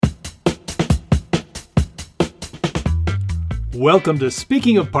Welcome to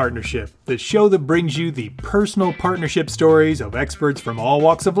Speaking of Partnership, the show that brings you the personal partnership stories of experts from all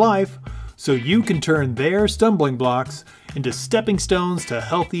walks of life so you can turn their stumbling blocks into stepping stones to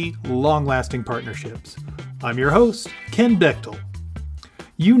healthy, long-lasting partnerships. I'm your host, Ken Bechtel.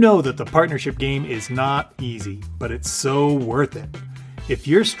 You know that the partnership game is not easy, but it's so worth it. If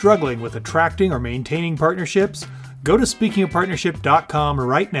you're struggling with attracting or maintaining partnerships, go to speakingofpartnership.com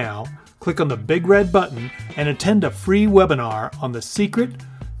right now, click on the big red button, and attend a free webinar on the secret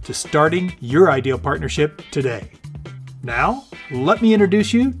to starting your ideal partnership today. Now, let me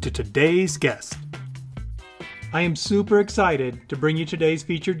introduce you to today's guest. I am super excited to bring you today's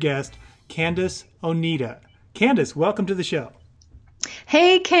featured guest, Candace Onita. Candace, welcome to the show.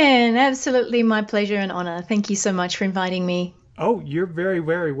 Hey, Ken. Absolutely my pleasure and honor. Thank you so much for inviting me. Oh, you're very,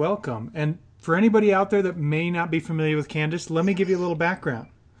 very welcome. And for anybody out there that may not be familiar with Candace, let me give you a little background.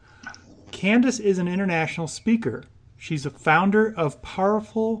 Candace is an international speaker. She's a founder of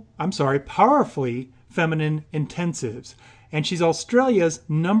Powerfully Feminine Intensives, and she's Australia's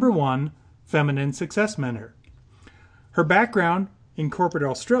 #1 feminine success mentor. Her background in corporate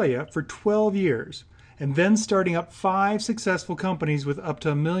Australia for 12 years, and then starting up 5 successful companies with up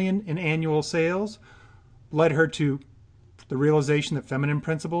to $1 million in annual sales, led her to the realization that feminine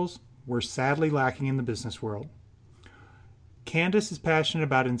principles were sadly lacking in the business world. Candace is passionate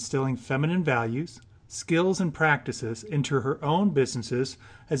about instilling feminine values, skills, and practices into her own businesses,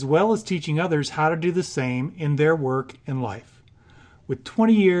 as well as teaching others how to do the same in their work and life. With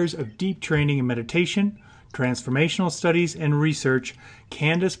 20 years of deep training in meditation, transformational studies, and research,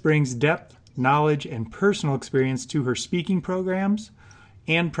 Candace brings depth, knowledge, and personal experience to her speaking programs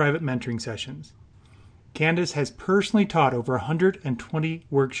and private mentoring sessions. Candace has personally taught over 120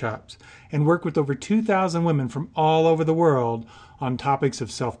 workshops and worked with over 2,000 women from all over the world on topics of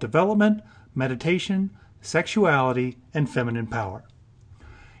self-development, meditation, sexuality, and feminine power.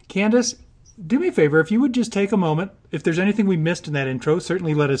 Candace, do me a favor, if you would just take a moment, if there's anything we missed in that intro,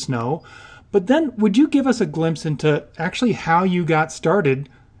 certainly let us know. But then would you give us a glimpse into actually how you got started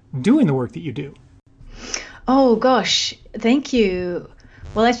doing the work that you do? Oh, gosh. Thank you.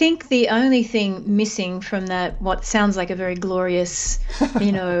 Well, I think the only thing missing from that, what sounds like a very glorious,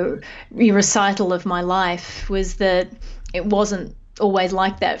 recital of my life, was that it wasn't always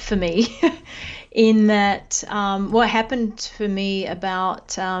like that for me. In that, what happened for me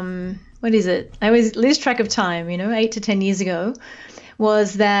about, I always lose track of time, 8 to 10 years ago,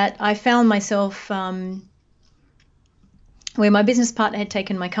 was that I found myself where my business partner had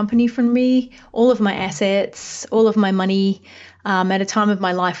taken my company from me, all of my assets, all of my money, at a time of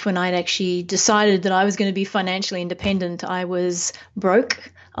my life when I'd actually decided that I was going to be financially independent. I was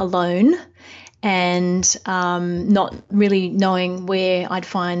broke, alone, and not really knowing where I'd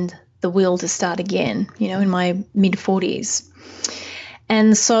find the will to start again, in my mid-40s.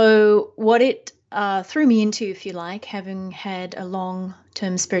 And so what it threw me into, if you like, having had a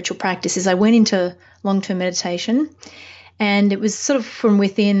long-term spiritual practice, is I went into long-term meditation. And it was sort of from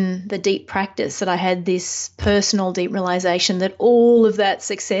within the deep practice that I had this personal deep realization that all of that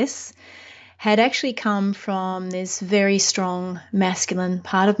success had actually come from this very strong masculine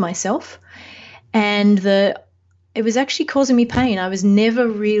part of myself. And it was actually causing me pain. I was never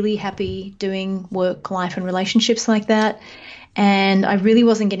really happy doing work, life, and relationships like that. And I really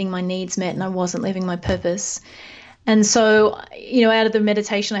wasn't getting my needs met, and I wasn't living my purpose. And so, out of the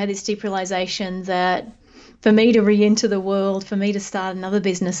meditation, I had this deep realization that for me to re-enter the world, for me to start another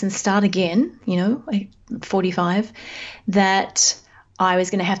business and start again, 45, that I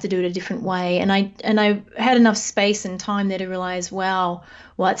was going to have to do it a different way. And I had enough space and time there to realize, wow,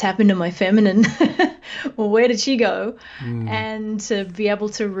 what's happened to my feminine? Well, where did she go? And to be able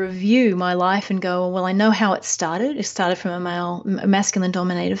to review my life and go, well, I know how it started. It started from a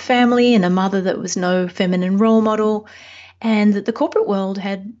masculine-dominated family and a mother that was no feminine role model. And that the corporate world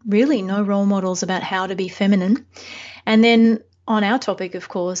had really no role models about how to be feminine. And then on our topic, of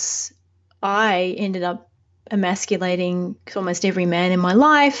course, I ended up emasculating almost every man in my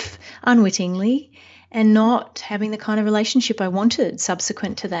life unwittingly and not having the kind of relationship I wanted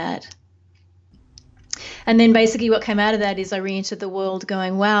subsequent to that. And then basically what came out of that is I re-entered the world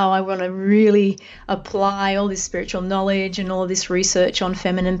going, wow, I want to really apply all this spiritual knowledge and all of this research on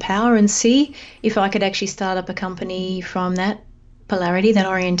feminine power and see if I could actually start up a company from that polarity, that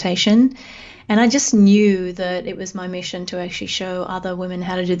orientation. And I just knew that it was my mission to actually show other women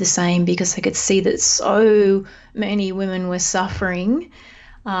how to do the same, because I could see that so many women were suffering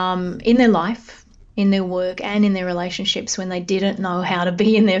in their life, in their work and in their relationships when they didn't know how to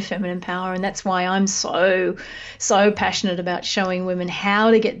be in their feminine power. And that's why I'm so passionate about showing women how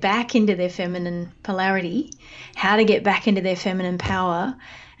to get back into their feminine polarity, how to get back into their feminine power,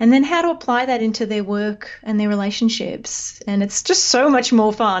 and then how to apply that into their work and their relationships. And it's just so much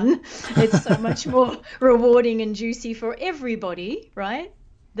more fun. It's so much more rewarding and juicy for everybody, right?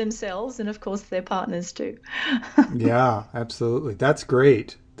 Themselves and, of course, their partners too. Yeah, absolutely. That's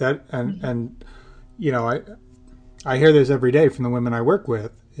great. And you know, I hear this every day from the women I work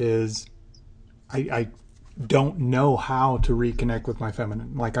with is I don't know how to reconnect with my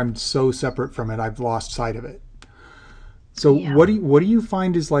feminine. Like, I'm so separate from it, I've lost sight of it. So Yeah. what do you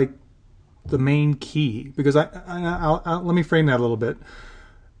find is like the main key? Because I'll let me frame that a little bit.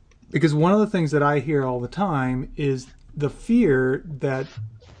 Because one of the things that I hear all the time is the fear that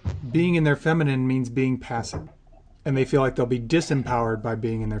being in their feminine means being passive, and they feel like they'll be disempowered by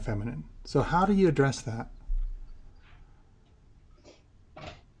being in their feminine. So how do you address that?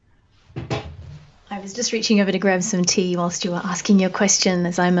 I was just reaching over to grab some tea whilst you were asking your question,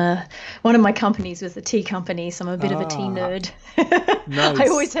 as one of my companies was a tea company, so I'm a bit of a tea nerd. Nice. I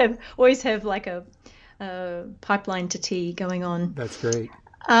always have like a pipeline to tea going on. That's great.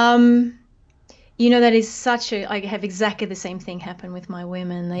 You know, that is I have exactly the same thing happen with my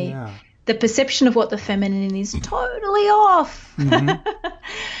women. Yeah. The perception of what the feminine is totally off. Mm-hmm.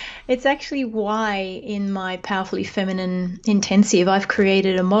 It's actually why in my Powerfully Feminine Intensive, I've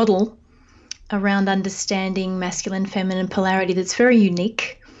created a model around understanding masculine feminine polarity that's very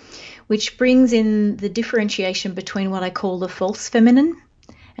unique, which brings in the differentiation between what I call the false feminine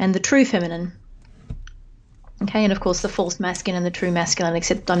and the true feminine. Okay, and of course the false masculine and the true masculine,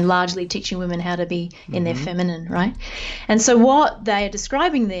 except I'm largely teaching women how to be in their feminine, right? And so what they are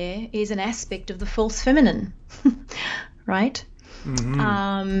describing there is an aspect of the false feminine, right?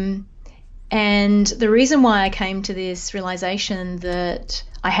 Mm-hmm. And the reason why I came to this realization that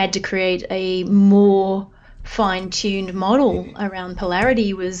I had to create a more fine-tuned model around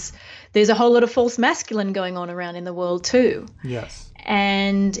polarity was there's a whole lot of false masculine going on around in the world too. Yes.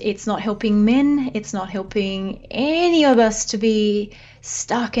 And it's not helping men. It's not helping any of us to be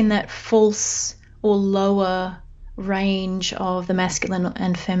stuck in that false or lower range of the masculine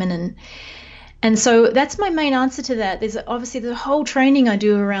and feminine. And so that's my main answer to that. There's obviously the whole training I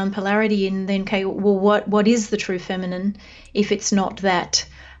do around polarity, and then, okay, well, what is the true feminine if it's not that?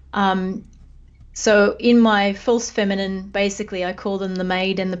 So in my false feminine, basically, I call them the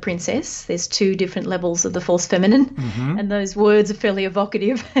maid and the princess. There's two different levels of the false feminine, and those words are fairly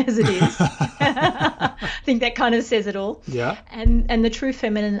evocative as it is. I think that kind of says it all. Yeah. And the true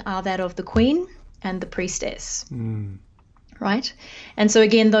feminine are that of the queen and the priestess. Right? And so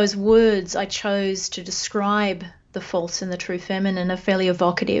again, those words I chose to describe the false and the true feminine are fairly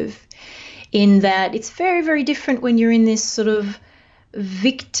evocative in that it's very, very different when you're in this sort of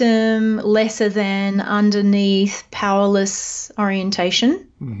victim, lesser than, underneath, powerless orientation,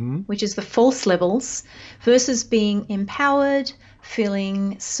 which is the false levels, versus being empowered,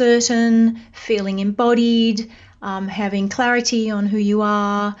 feeling certain, feeling embodied, having clarity on who you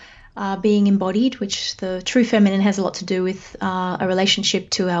are, being embodied, which the true feminine has a lot to do with a relationship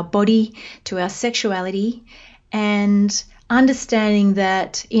to our body, to our sexuality, and understanding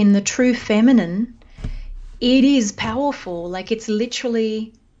that in the true feminine, it is powerful. Like, it's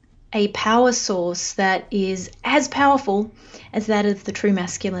literally a power source that is as powerful as that of the true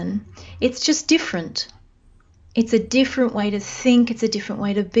masculine. It's just different. It's a different way to think. It's a different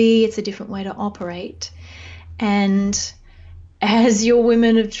way to be. It's a different way to operate. And as your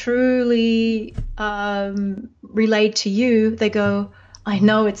women have truly relayed to you, they go, I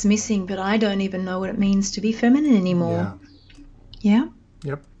know it's missing, but I don't even know what it means to be feminine anymore. Yeah?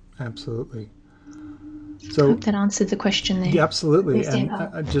 Yep, absolutely. So hope that answered the question there. Yeah, absolutely. And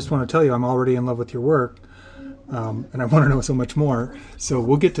I just want to tell you, I'm already in love with your work, and I want to know so much more. So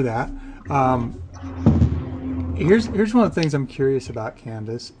we'll get to that. Here's one of the things I'm curious about,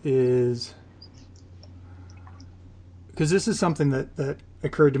 Candace, is because this is something that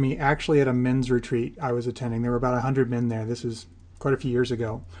occurred to me actually at a men's retreat I was attending. There were about 100 men there. This was quite a few years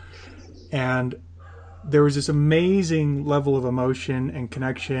ago. And there was this amazing level of emotion and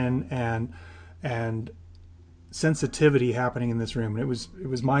connection and sensitivity happening in this room. And it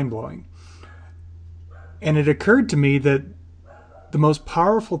was mind-blowing. And it occurred to me that the most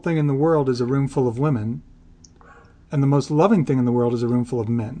powerful thing in the world is a room full of women, and the most loving thing in the world is a room full of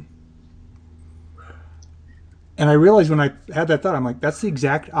men. And I realized when I had that thought, I'm like, that's the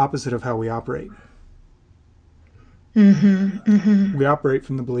exact opposite of how we operate. We operate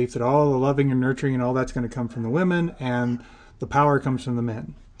from the belief that all the loving and nurturing and all that's going to come from the women, and the power comes from the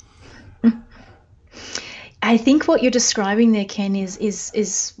men. I think what you're describing there, Ken,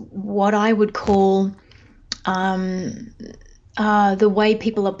 is what I would call the way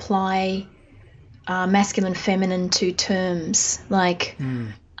people apply masculine, feminine to terms. Like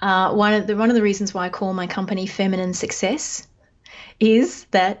one of the reasons why I call my company Feminine Success is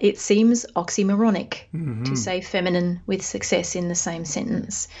that it seems oxymoronic to say feminine with success in the same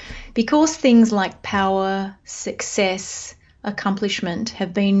sentence, because things like power, success, accomplishment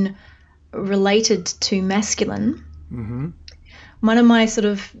have been related to masculine. One of my sort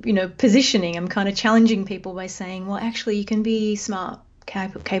of, positioning, I'm kind of challenging people by saying, well, actually, you can be smart,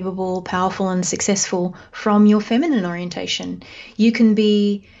 capable, powerful, and successful from your feminine orientation. You can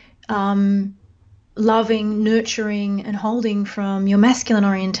be loving, nurturing, and holding from your masculine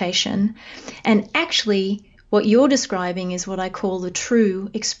orientation. And actually, what you're describing is what I call the true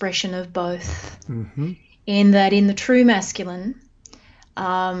expression of both. In that, in the true masculine,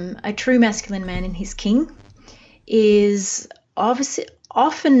 a true masculine man in his king is obviously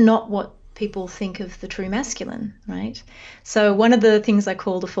often not what people think of the true masculine, right? So one of the things I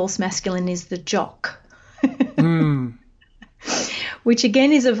call the false masculine is the jock, which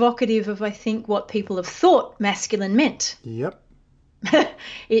again is evocative of, I think, what people have thought masculine meant. Yep.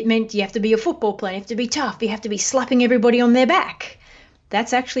 It meant you have to be a football player, you have to be tough, you have to be slapping everybody on their back.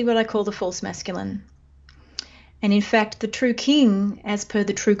 That's actually what I call the false masculine. And in fact, the true king, as per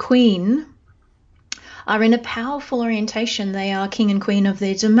the true queen, are in a powerful orientation. They are king and queen of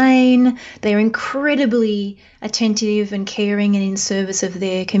their domain. They are incredibly attentive and caring and in service of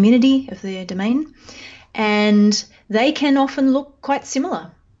their community, of their domain. And they can often look quite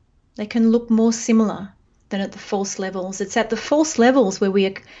similar. They can look more similar than at the false levels. It's at the false levels where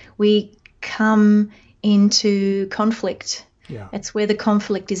we come into conflict. Yeah. It's where the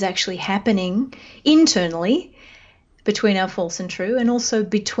conflict is actually happening internally between our false and true, and also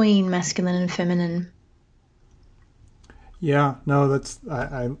between masculine and feminine. Yeah, no, that's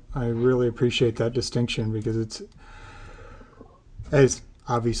I really appreciate that distinction, because it's, as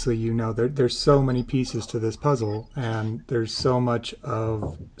obviously there's so many pieces to this puzzle, and there's so much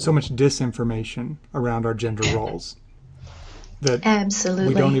disinformation around our gender roles that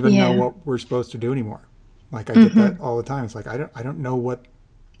absolutely we don't even know what we're supposed to do anymore. Like I get that all the time. It's like I don't know what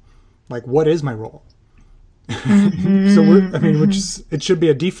is my role. So it should be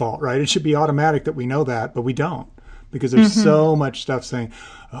a default, right? It should be automatic that we know that, but we don't, because there's so much stuff saying,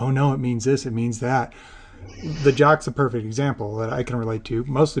 oh no, it means this, it means that. The jock's a perfect example that I can relate to,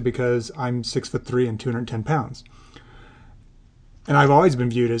 mostly because I'm 6'3" and 210 pounds. And I've always been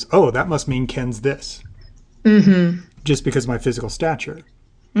viewed as, oh, that must mean Ken's this. Just because of my physical stature.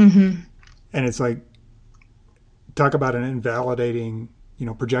 And it's like, talk about an invalidating,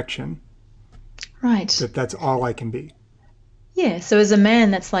 projection. Right. That's all I can be. Yeah. So as a man,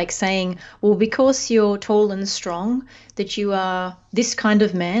 that's like saying, well, because you're tall and strong, that you are this kind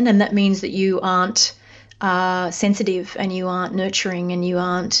of man, and that means that you aren't sensitive, and you aren't nurturing, and you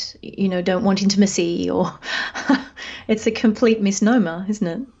aren't, don't want intimacy, or it's a complete misnomer, isn't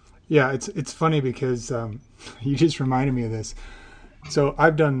it? Yeah. It's funny because you just reminded me of this. So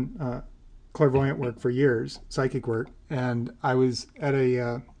I've done clairvoyant work for years, psychic work, and I was at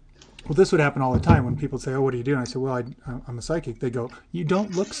well, this would happen all the time when people say, oh, what do you do? And I say, well, I'm a psychic. They go, you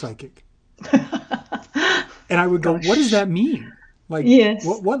don't look psychic. And I would go, what does that mean? Like, yes.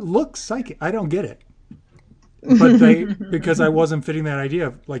 What looks psychic? I don't get it. But because I wasn't fitting that idea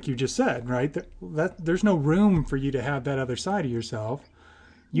of, like you just said, right? That there's no room for you to have that other side of yourself.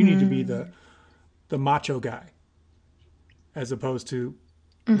 You need to be the macho guy, as opposed to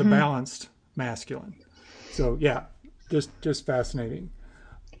the balanced masculine. So yeah, just fascinating.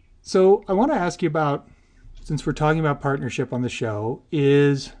 So I want to ask you about, since we're talking about partnership on the show,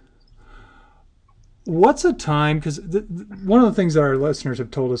 is what's a time, because one of the things that our listeners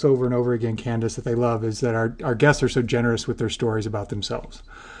have told us over and over again, Candace, that they love is that our guests are so generous with their stories about themselves.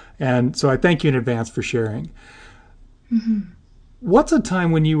 And so I thank you in advance for sharing. What's a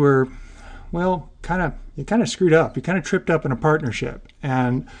time when you were, well, you kind of screwed up, you kind of tripped up in a partnership,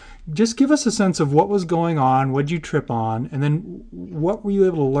 and just give us a sense of what was going on, what did you trip on, and then what were you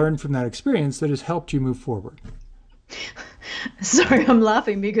able to learn from that experience that has helped you move forward? Sorry, I'm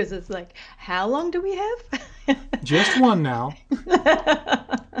laughing because it's like, how long do we have? Just one now.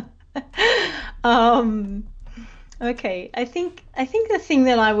 Okay, I think the thing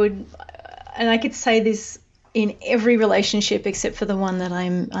that I would, and I could say this in every relationship except for the one that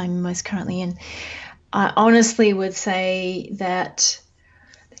I'm most currently in, I honestly would say that,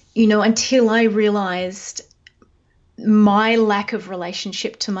 until I realized my lack of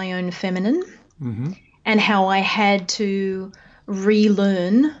relationship to my own feminine and how I had to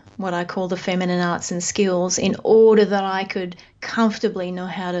relearn what I call the feminine arts and skills in order that I could comfortably know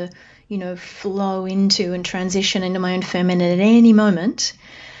how to, flow into and transition into my own feminine at any moment,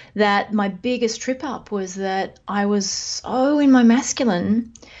 that my biggest trip up was that I was so in my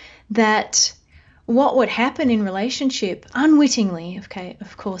masculine that what would happen in relationship, unwittingly, okay,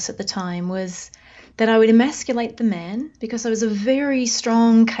 of course, at the time, was that I would emasculate the man because I was a very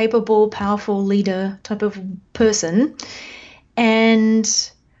strong, capable, powerful leader type of person.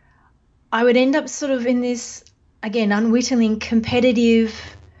 And I would end up sort of in this, again, unwittingly competitive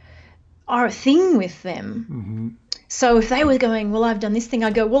thing with them. Mm-hmm. So if they were going, well, I've done this thing,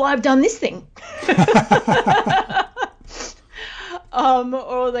 I'd go, well, I've done this thing.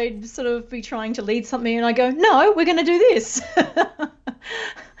 Or they'd sort of be trying to lead something and I go, no, we're going to do this.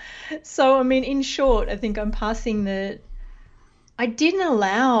 So, I mean, in short, I think I'm passing I didn't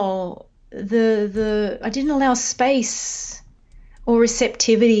allow I didn't allow space or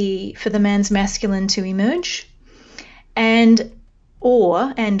receptivity for the man's masculine to emerge,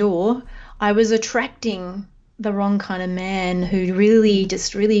 or I was attracting the wrong kind of man who really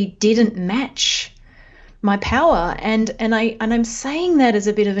didn't match my power. And I'm saying that as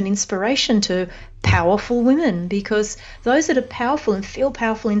a bit of an inspiration to powerful women, because those that are powerful and feel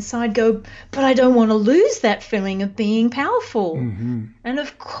powerful inside go, but I don't want to lose that feeling of being powerful. Mm-hmm. And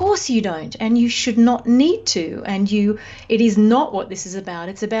of course you don't, and you should not need to. And it is not what this is about.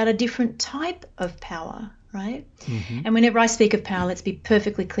 It's about a different type of power, right? Mm-hmm. And whenever I speak of power, let's be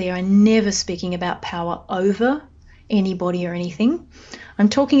perfectly clear, I'm never speaking about power over anybody or anything. I'm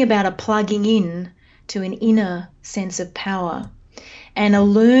talking about a plugging in to an inner sense of power and a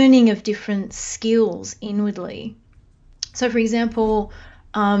learning of different skills inwardly. So, for example,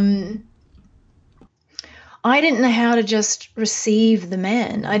 I didn't know how to just receive the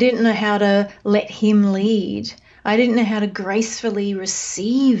man. I didn't know how to let him lead. I didn't know how to gracefully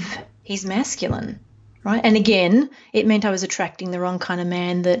receive his masculine, right? And again, it meant I was attracting the wrong kind of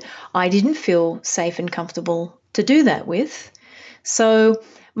man that I didn't feel safe and comfortable to do that with. So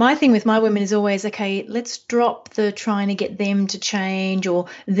my thing with my women is always, okay, let's drop the trying to get them to change or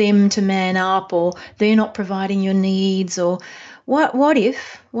them to man up or they're not providing your needs, or what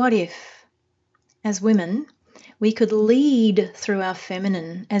if as women we could lead through our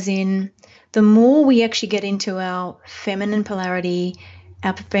feminine, as in the more we actually get into our feminine polarity,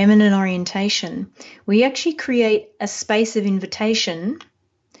 our feminine orientation, we actually create a space of invitation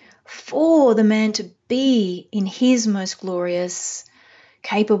for the man to be in his most glorious,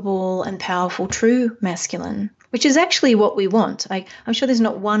 capable and powerful true masculine, which is actually what we want. I'm sure there's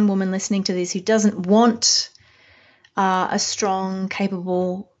not one woman listening to this who doesn't want a strong,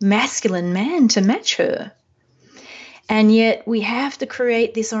 capable, masculine man to match her. And yet we have to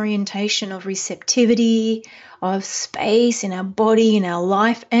create this orientation of receptivity, of space in our body, in our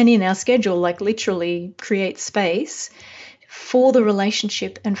life, and in our schedule, like literally create space for the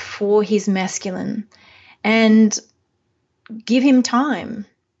relationship and for his masculine. And give him time,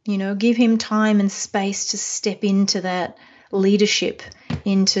 give him time and space to step into that leadership,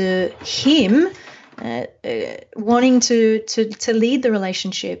 into him wanting to lead the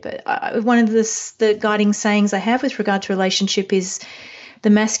relationship. One of the guiding sayings I have with regard to relationship is the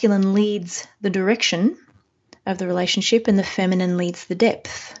masculine leads the direction of the relationship and the feminine leads the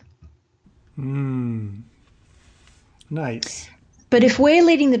depth. Nice. But if we're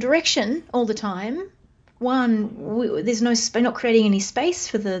leading the direction all the time, there's we're not creating any space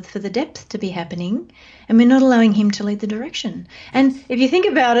for the depth to be happening, and we're not allowing him to lead the direction. And if you think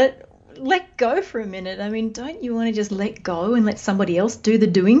about it, let go for a minute. I mean, don't you want to just let go and let somebody else do the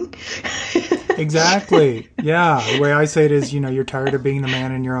doing? Exactly. Yeah. The way I say it is, you're tired of being the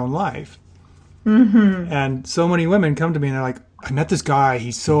man in your own life. Mm-hmm. And so many women come to me and they're like, I met this guy.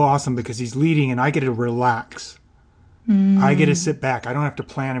 He's so awesome because he's leading and I get to relax. I get to sit back. I don't have to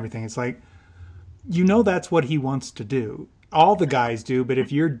plan everything. It's like, that's what he wants to do. All the guys do, but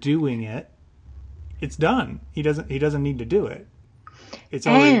if you're doing it, it's done. He doesn't need to do it. It's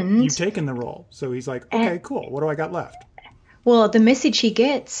already, you've taken the role. So he's like, okay, cool. What do I got left? Well, the message he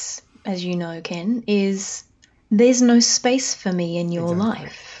gets, as you know, Ken, is there's no space for me in your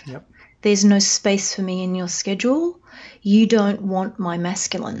life. Yep. There's no space for me in your schedule. You don't want my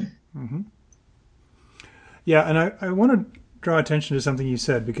masculine. Mm-hmm. Yeah, and I want to draw attention to something you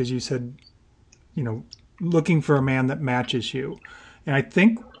said, because you said, looking for a man that matches you. And I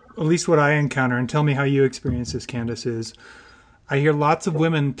think, at least what I encounter, and tell me how you experience this, Candace, is I hear lots of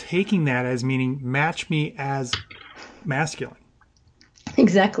women taking that as meaning match me as masculine.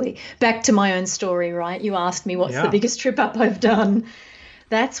 Exactly. Back to my own story, right? You asked me what's the biggest trip up I've done.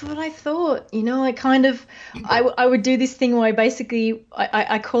 That's what I thought. I would do this thing where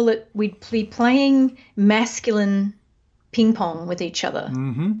I call it, we'd be playing masculine ping pong with each other.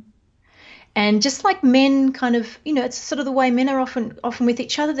 Mm-hmm. And just like men kind of, it's sort of the way men are often with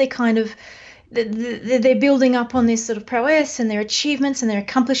each other. They kind of, they're building up on this sort of prowess and their achievements and their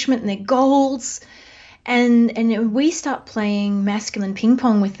accomplishment and their goals. And we start playing masculine ping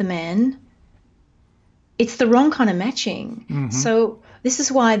pong with the man. It's the wrong kind of matching. Mm-hmm. So this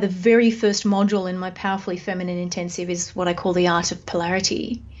is why the very first module in my Powerfully Feminine Intensive is what I call the art of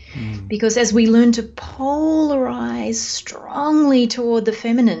polarity. Mm. Because as we learn to polarize strongly toward the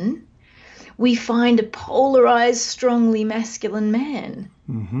feminine, we find a polarized, strongly masculine man.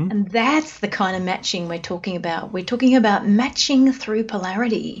 Mm-hmm. And that's the kind of matching we're talking about. We're talking about matching through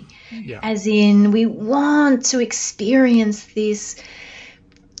polarity. Yeah. As in, we want to experience this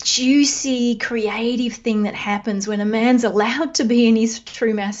juicy, creative thing that happens when a man's allowed to be in his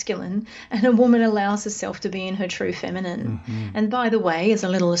true masculine and a woman allows herself to be in her true feminine. Mm-hmm. And by the way, as a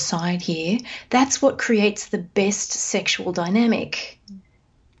little aside here, that's what creates the best sexual dynamic,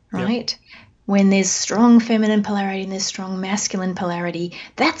 right? Yep. When there's strong feminine polarity and there's strong masculine polarity,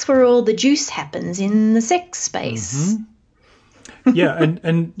 that's where all the juice happens in the sex space. Mm-hmm. Yeah,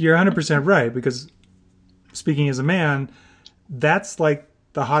 and you're 100% right, because speaking as a man, that's like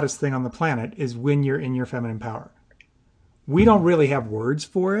the hottest thing on the planet is when you're in your feminine power. We don't really have words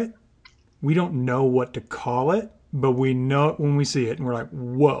for it. We don't know what to call it, but we know it when we see it and we're like,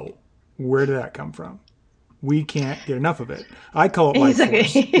 whoa, where did that come from? We can't get enough of it. I call it life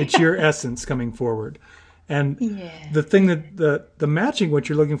force. It's your essence coming forward. And the thing that the matching what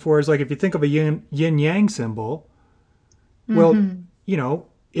you're looking for is like, if you think of a yin yang symbol, well,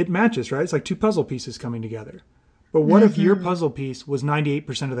 it matches, right? It's like two puzzle pieces coming together. But what if your puzzle piece was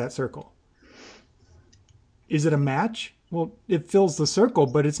 98% of that circle? Is it a match? Well, it fills the circle,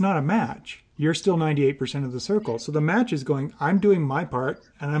 but it's not a match. You're still 98% of the circle. So the match is going, I'm doing my part,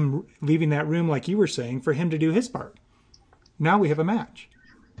 and I'm leaving that room, like you were saying, for him to do his part. Now we have a match.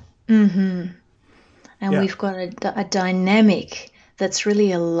 Mm-hmm. And we've got a dynamic that's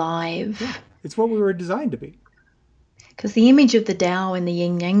really alive. Yeah. It's what we were designed to be. Because the image of the Tao in the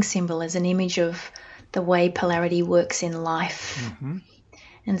yin-yang symbol is an image of the way polarity works in life. Mm-hmm.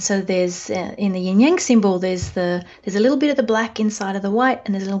 And so there's in the yin-yang symbol, there's a little bit of the black inside of the white,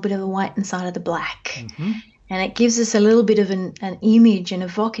 and there's a little bit of the white inside of the black. Mm-hmm. And it gives us a little bit of an image, an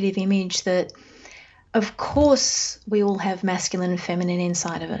evocative image that, of course, we all have masculine and feminine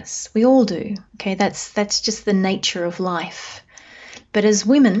inside of us. We all do. Okay, that's just the nature of life. But as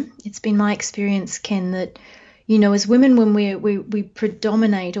women, it's been my experience, Ken, that as women, when we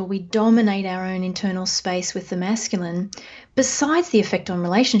predominate or we dominate our own internal space with the masculine, besides the effect on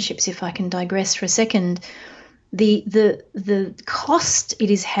relationships, if I can digress for a second, the cost it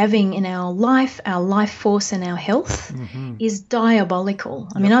is having in our life force, and our health is diabolical.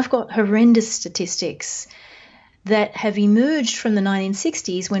 I mean, I've got horrendous statistics that have emerged from the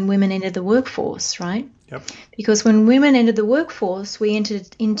 1960s when women entered the workforce, right? Yep. Because when women entered the workforce, we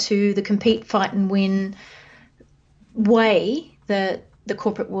entered into the compete, fight, and win way that the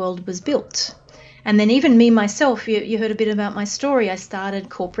corporate world was built. And then even me myself, you heard a bit about my story. I started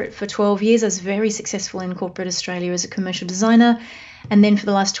corporate for 12 years. I was very successful in corporate Australia as a commercial designer. And then for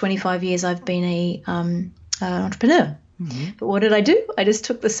the last 25 years, I've been an entrepreneur. Mm-hmm. But what did I do? I just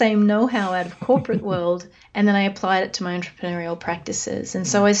took the same know-how out of corporate world and then I applied it to my entrepreneurial practices. And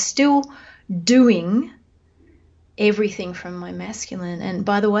so I was still doing everything from my masculine. And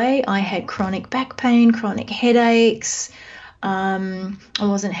by the way, I had chronic back pain, chronic headaches. I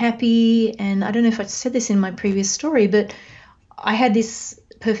wasn't happy. And I don't know if I said this in my previous story, but I had this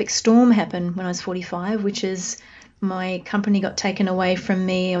perfect storm happen when I was 45, which is my company got taken away from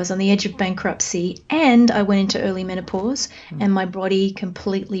me. I was on the edge of bankruptcy and I went into early menopause and my body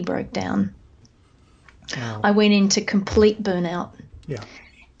completely broke down. Wow. I went into complete burnout. Yeah.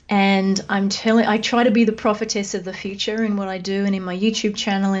 And I try to be the prophetess of the future in what I do and in my YouTube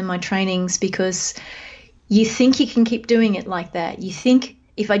channel, in my trainings, because you think you can keep doing it like that. You think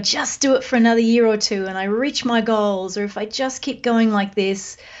if I just do it for another year or two and I reach my goals, or if I just keep going like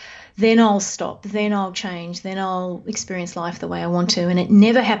this, then I'll stop, then I'll change, then I'll experience life the way I want to. And it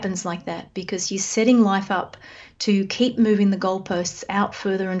never happens like that, because you're setting life up to keep moving the goalposts out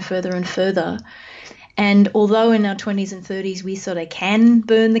further and further and further. And although in our 20s and 30s we sort of can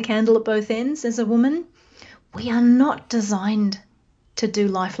burn the candle at both ends as a woman, we are not designed to do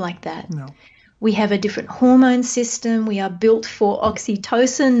life like that. No. We have a different hormone system. We are built for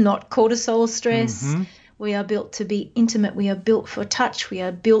oxytocin, not cortisol stress. Mm-hmm. We are built to be intimate. We are built for touch. We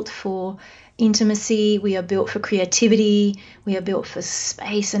are built for intimacy. We are built for creativity. We are built for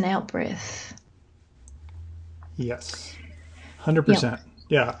space and out-breath. Yes, 100%.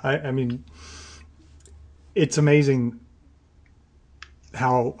 Yeah, I mean, it's amazing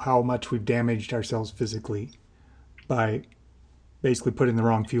how much we've damaged ourselves physically by basically putting the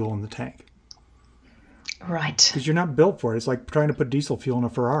wrong fuel in the tank. Right. Because you're not built for it. It's like trying to put diesel fuel in a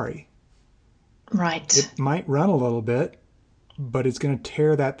Ferrari. Right. It might run a little bit, but it's going to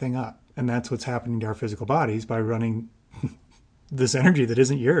tear that thing up. And that's what's happening to our physical bodies by running this energy that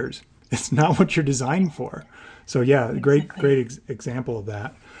isn't yours. It's not what you're designed for. So yeah, great example of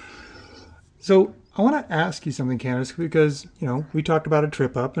that. So I want to ask you something, Candace, because, we talked about a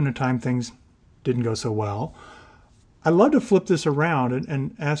trip up and a time things didn't go so well. I'd love to flip this around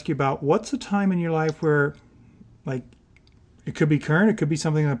and ask you about what's a time in your life where, like, it could be current, it could be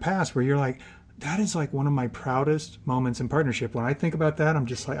something in the past where you're like, that is like one of my proudest moments in partnership. When I think about that, I'm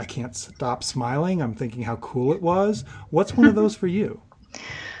just like, I can't stop smiling. I'm thinking how cool it was. What's one of those for you?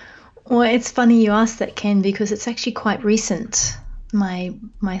 Well, it's funny you ask that, Ken, because it's actually quite recent. My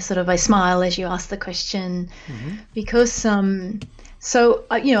I smile as you ask the question, because so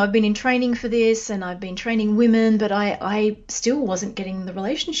I've been in training for this and I've been training women, but I still wasn't getting the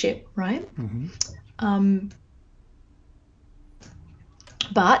relationship right.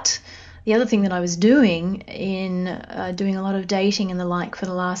 But the other thing that I was doing in doing a lot of dating and the like for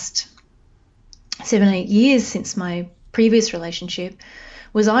the last 7-8 years since my previous relationship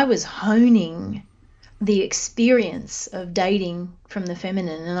was I was honing the experience of dating from the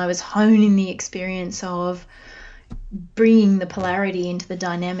feminine, and I was honing the experience of bringing the polarity into the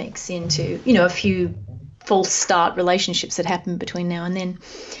dynamics into, a few false start relationships that happened between now and then.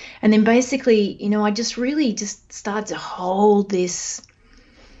 And then basically, I just really just started to hold this,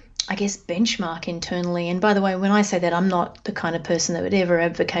 I guess, benchmark internally. And by the way, when I say that, I'm not the kind of person that would ever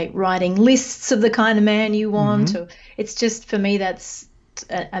advocate writing lists of the kind of man you want. Or it's just, for me, that's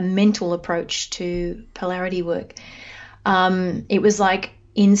a mental approach to polarity work. It was like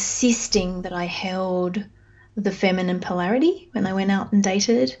insisting that I held the feminine polarity when I went out and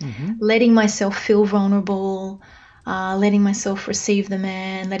dated, letting myself feel vulnerable, letting myself receive the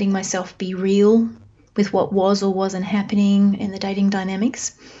man, letting myself be real with what was or wasn't happening in the dating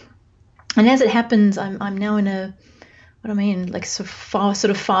dynamics. And as it happens, I'm now in sort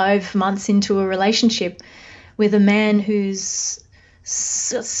of 5 months into a relationship with a man who's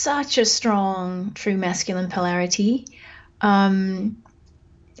such a strong true masculine polarity, who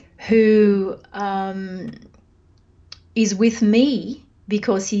is with me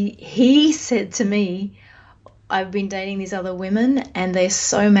because he said to me, I've been dating these other women and they're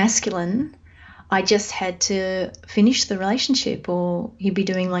so masculine, I just had to finish the relationship, or he'd be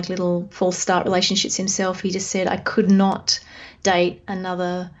doing like little false start relationships himself. He just said I could not date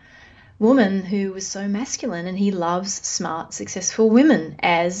another woman who was so masculine, and he loves smart, successful women,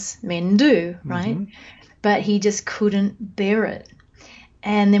 as men do, right? But he just couldn't bear it.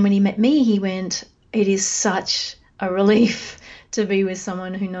 And then when he met me, he went, it is such a relief to be with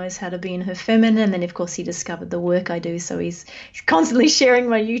someone who knows how to be in her feminine. And then, of course, he discovered the work I do. So he's constantly sharing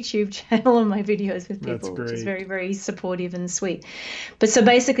my YouTube channel and my videos with people, which is very, very supportive and sweet. But so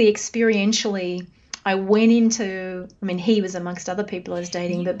basically, experientially, I went into, he was amongst other people I was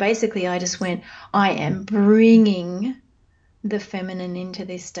dating, but basically I just went, I am bringing the feminine into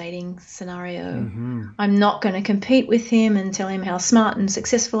this dating scenario. I'm not going to compete with him and tell him how smart and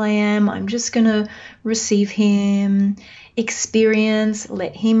successful I am. I'm just going to receive him, experience,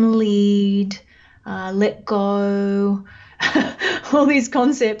 let him lead, let go, all these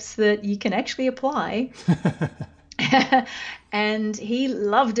concepts that you can actually apply. And he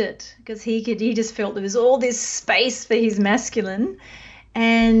loved it because he just felt there was all this space for his masculine.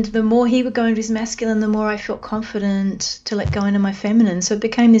 And the more he would go into his masculine, the more I felt confident to let go into my feminine. So it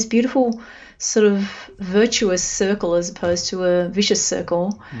became this beautiful sort of virtuous circle as opposed to a vicious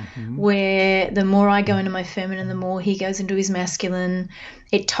circle, where the more I go into my feminine, the more he goes into his masculine.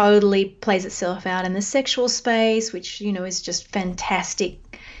 It totally plays itself out in the sexual space, which, is just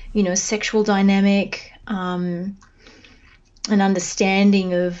fantastic, sexual dynamic, an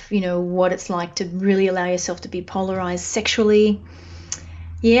understanding of, what it's like to really allow yourself to be polarized sexually.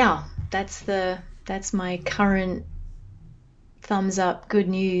 Yeah, that's my current thumbs up good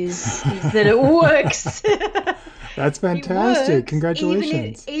news, is that it works. That's fantastic.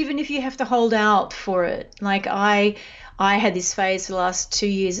 Congratulations. Even if you have to hold out for it. Like I had this phase for the last 2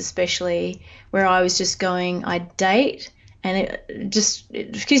 years especially where I was just going, I'd date, and it just,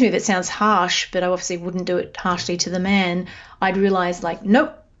 excuse me if it sounds harsh, but I obviously wouldn't do it harshly to the man. I'd realize, like,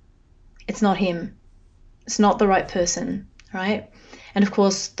 nope, it's not him. It's not the right person, right? And of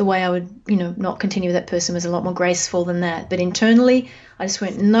course, the way I would, not continue with that person was a lot more graceful than that. But internally, I just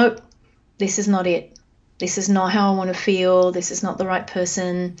went, nope, this is not it. This is not how I want to feel. This is not the right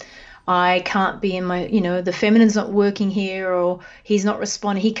person. I can't be in my, the feminine's not working here, or he's not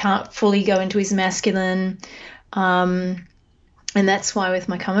responding. He can't fully go into his masculine. And that's why with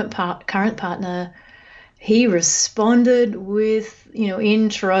my current partner, he responded with, in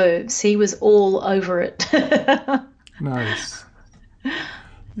troves. He was all over it. Nice.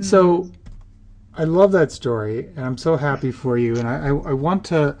 So I love that story, and I'm so happy for you. And I want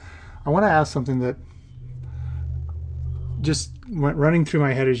to ask something that just went running through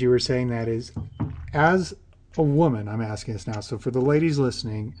my head as you were saying that is, as a woman, I'm asking this now. So for the ladies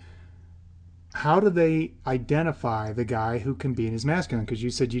listening, how do they identify the guy who can be in his masculine? Because you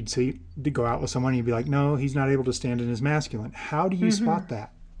said you'd see to go out with someone and you'd be like, no, he's not able to stand in his masculine. How do you spot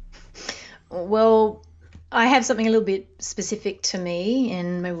that? Well, I have something a little bit specific to me,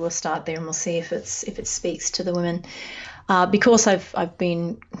 and maybe we'll start there and we'll see if it speaks to the women. Because I've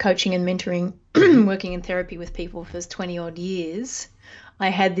been coaching and mentoring, working in therapy with people for 20 odd years, I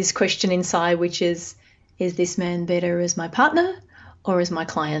had this question inside, which is this man better as my partner or as my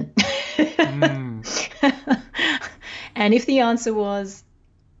client? And if the answer was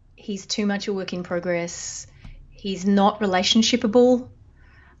he's too much a work in progress, he's not relationshipable,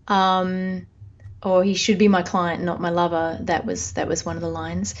 or he should be my client, not my lover, that was one of the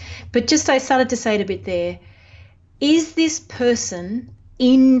lines. But just I started to say it a bit there. Is this person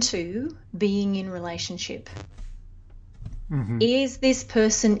into being in relationship? Mm-hmm. Is this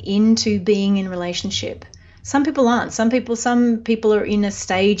person into being in relationship? Some people aren't. Some people are in a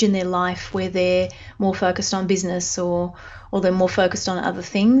stage in their life where they're more focused on business or they're more focused on other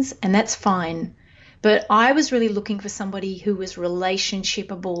things, and that's fine. But I was really looking for somebody who was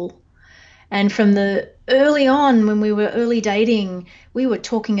relationshipable. And from the early on, when we were early dating, we were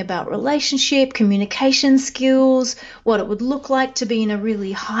talking about relationship, communication skills, what it would look like to be in a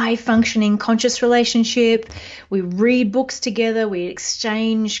really high functioning conscious relationship. We read books together, we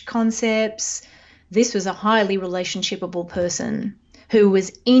exchange concepts. This was a highly relationshipable person who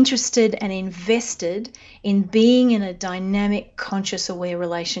was interested and invested in being in a dynamic, conscious, aware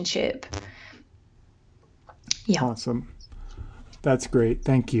relationship. Yeah. Awesome. That's great.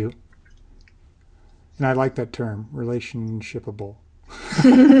 Thank you. And I like that term, relationshipable.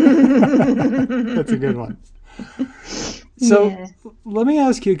 That's a good one. So Let me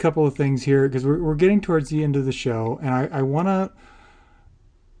ask you a couple of things here, because we're getting towards the end of the show, and I want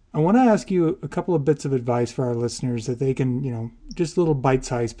to ask you a couple of bits of advice for our listeners that they can, just little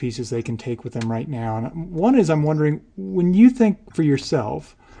bite-sized pieces they can take with them right now. And one is, I'm wondering, when you think for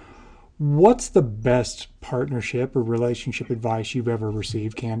yourself, what's the best partnership or relationship advice you've ever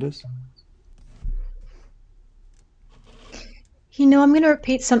received, Candace? I'm going to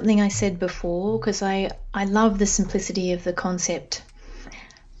repeat something I said before because I love the simplicity of the concept.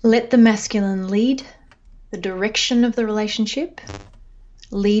 Let the masculine lead the direction of the relationship,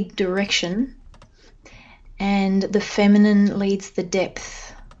 lead direction, and the feminine leads the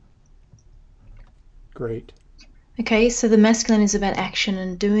depth. Great. Okay, so the masculine is about action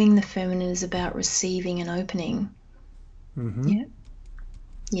and doing, the feminine is about receiving and opening. Mm-hmm. Yeah.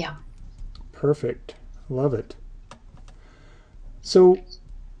 Yeah. Perfect. Love it. So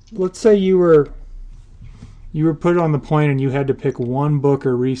let's say you were put on the point and you had to pick one book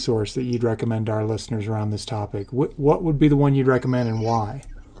or resource that you'd recommend to our listeners around this topic. What would be the one you'd recommend and why?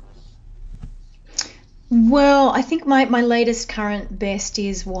 Well, I think my latest current best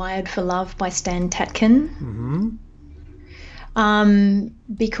is Wired for Love by Stan Tatkin. Mm-hmm.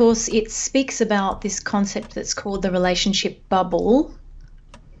 Because it speaks about this concept that's called the relationship bubble,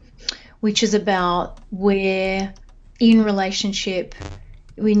 which is about where in relationship,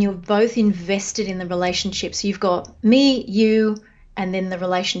 when you're both invested in the relationship, so you've got me, you, and then the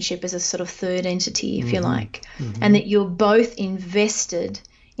relationship is a sort of third entity, if you like, and that you're both invested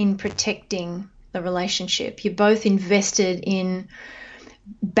in protecting the relationship. You're both invested in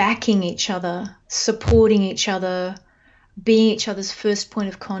backing each other, supporting each other, being each other's first point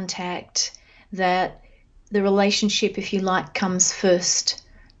of contact, that the relationship, if you like, comes first.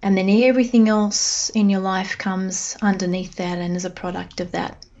 And then everything else in your life comes underneath that and is a product of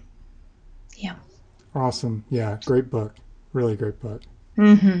that. Yeah. Awesome. Yeah. Great book. Really great book.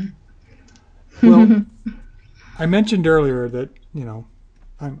 Mm-hmm. Well, I mentioned earlier that,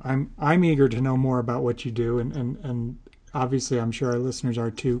 I'm eager to know more about what you do, and obviously I'm sure our listeners are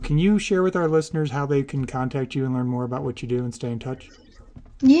too. Can you share with our listeners how they can contact you and learn more about what you do and stay in touch?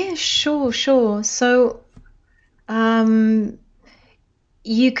 Yeah, sure. So,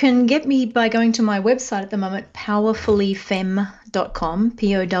 You can get me by going to my website at the moment, powerfullyfem.com,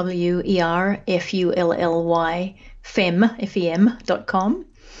 POWERFULLY, FEM.com.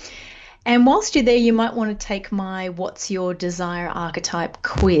 And whilst you're there, you might want to take my What's Your Desire Archetype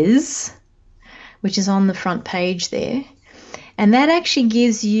quiz, which is on the front page there. And that actually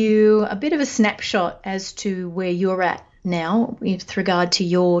gives you a bit of a snapshot as to where you're at now with regard to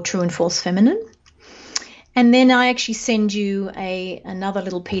your true and false feminine. And then I actually send you another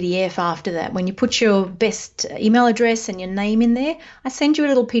little PDF after that. When you put your best email address and your name in there, I send you a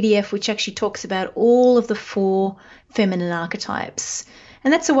little PDF which actually talks about all of the 4 feminine archetypes.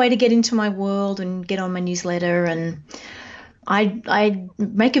 And that's a way to get into my world and get on my newsletter. And I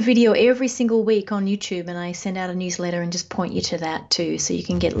make a video every single week on YouTube, and I send out a newsletter and just point you to that too. So you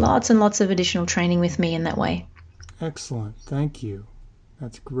can get lots and lots of additional training with me in that way. Excellent. Thank you.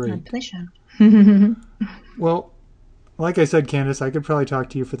 That's great. My pleasure. Well, like I said, Candace, I could probably talk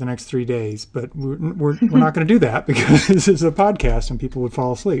to you for the next 3 days, but we're not going to do that because this is a podcast and people would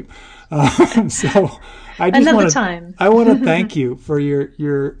fall asleep. So I just I want to thank you for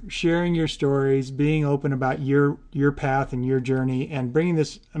your sharing your stories, being open about your path and your journey, and bringing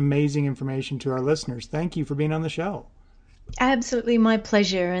this amazing information to our listeners. Thank you for being on the show. Absolutely, my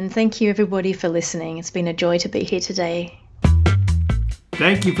pleasure, and thank you everybody for listening. It's been a joy to be here today.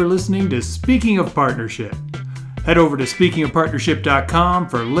 Thank you for listening to Speaking of Partnership. Head over to speakingofpartnership.com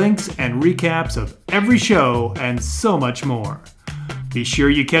for links and recaps of every show and so much more. Be sure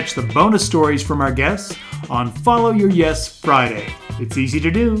you catch the bonus stories from our guests on Follow Your Yes Friday. It's easy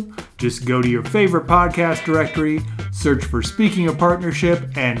to do. Just go to your favorite podcast directory, search for Speaking of Partnership,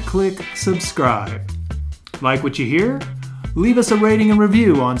 and click subscribe. Like what you hear? Leave us a rating and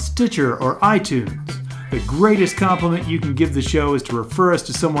review on Stitcher or iTunes. The greatest compliment you can give the show is to refer us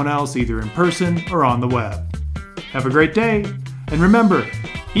to someone else either in person or on the web. Have a great day, and remember,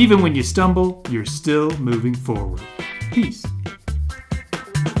 even when you stumble, you're still moving forward. Peace.